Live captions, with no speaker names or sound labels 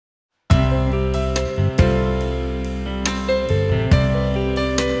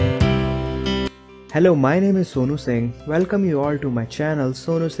Hello, my name is Sonu Singh. Welcome you all to my channel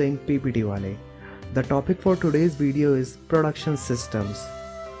Sonu Singh PPT Wale. The topic for today's video is production systems.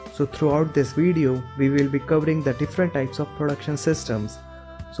 So throughout this video, we will be covering the different types of production systems.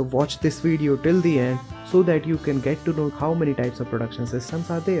 So watch this video till the end so that you can get to know how many types of production systems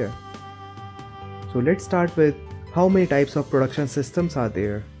are there. So let's start with how many types of production systems are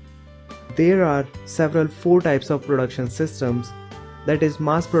there. There are four types of production systems, that is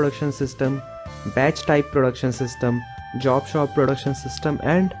mass production system, batch type production system, job shop production system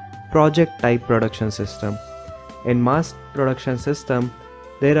and project type production system. In mass production system,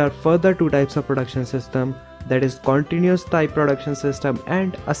 there are further two types of production system, that is continuous type production system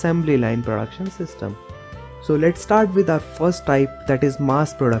and assembly line production system. So let's start with our first type, that is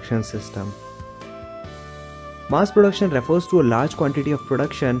mass production system. Mass production refers to a large quantity of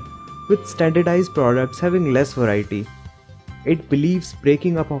production with standardized products having less variety. It believes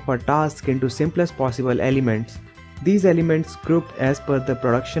breaking up of a task into simplest possible elements. These elements grouped as per the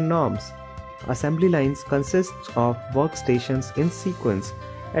production norms. Assembly lines consists of workstations in sequence.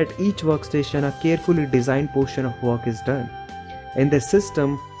 At each workstation, a carefully designed portion of work is done. In this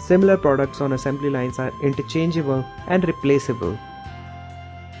system, similar products on assembly lines are interchangeable and replaceable.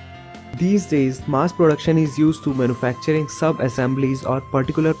 These days, mass production is used to manufacturing sub-assemblies or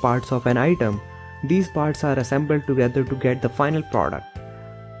particular parts of an item. These parts are assembled together to get the final product.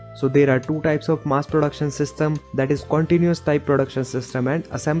 So there are two types of mass production system, that is continuous type production system and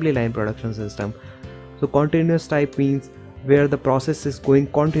assembly line production system. So continuous type means where the process is going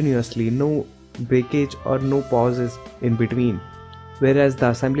continuously, no breakage or no pauses in between. Whereas the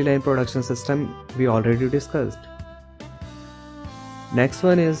assembly line production system we already discussed. Next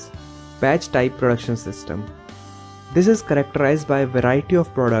one is batch type production system. This is characterized by a variety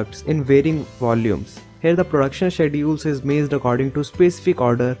of products in varying volumes. Here the production schedules is made according to specific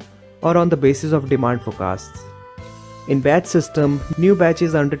order or on the basis of demand forecasts. In batch system, new batch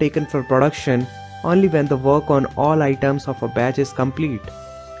is undertaken for production only when the work on all items of a batch is complete.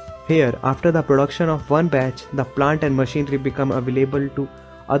 Here, after the production of one batch, the plant and machinery become available to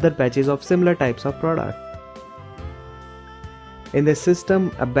other batches of similar types of product. In this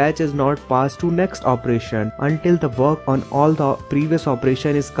system, a batch is not passed to next operation until the work on all the previous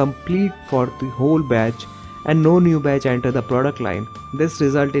operation is complete for the whole batch and no new batch enter the product line. This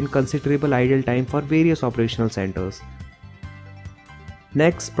results in considerable idle time for various operational centers.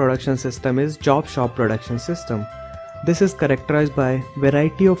 Next production system is job shop production system. This is characterized by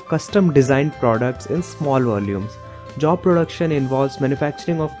variety of custom designed products in small volumes. Job production involves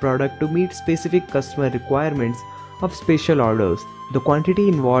manufacturing of product to meet specific customer requirements of special orders. The quantity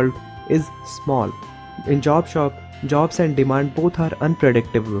involved is small. In job shop, jobs and demand both are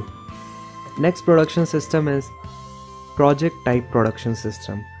unpredictable. Next production system is project type production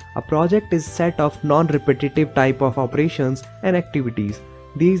system. A project is set of non-repetitive type of operations and activities.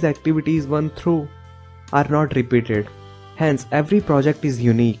 These activities run through are not repeated. Hence, every project is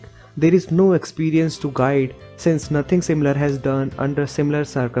unique. There is no experience to guide since nothing similar has done under similar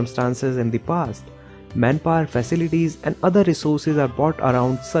circumstances in the past. Manpower, facilities and other resources are bought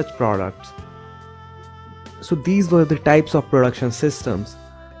around such products. So these were the types of production systems.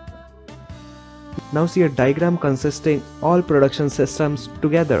 Now see a diagram consisting all production systems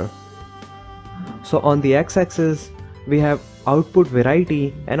together. So on the x-axis we have output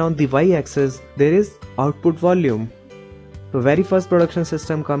variety and on the y-axis there is output volume. The very first production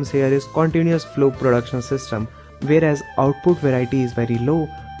system comes here is continuous flow production system, whereas output variety is very low,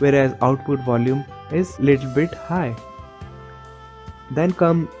 whereas output volume is little bit high. Then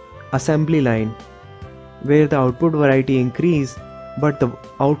come assembly line, where the output variety increase but the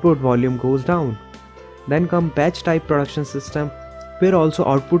output volume goes down. Then come batch type production system, where also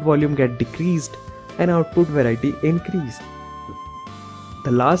output volume get decreased and output variety increased.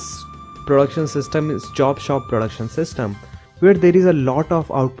 The last production system is job shop production system, where there is a lot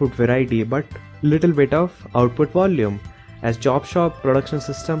of output variety but little bit of output volume, as job shop production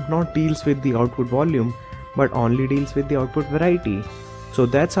system not deals with the output volume but only deals with the output variety. So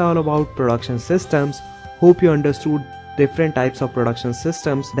that's all about production systems. Hope you understood different types of production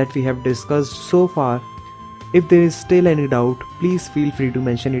systems that we have discussed so far. If there is still any doubt, please feel free to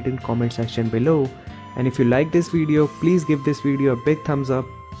mention it in comment section below. And if you like this video, please give this video a big thumbs up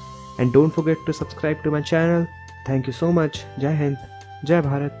and don't forget to subscribe to my channel. Thank you so much. Jai Hind, Jai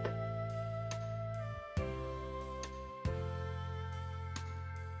Bharat.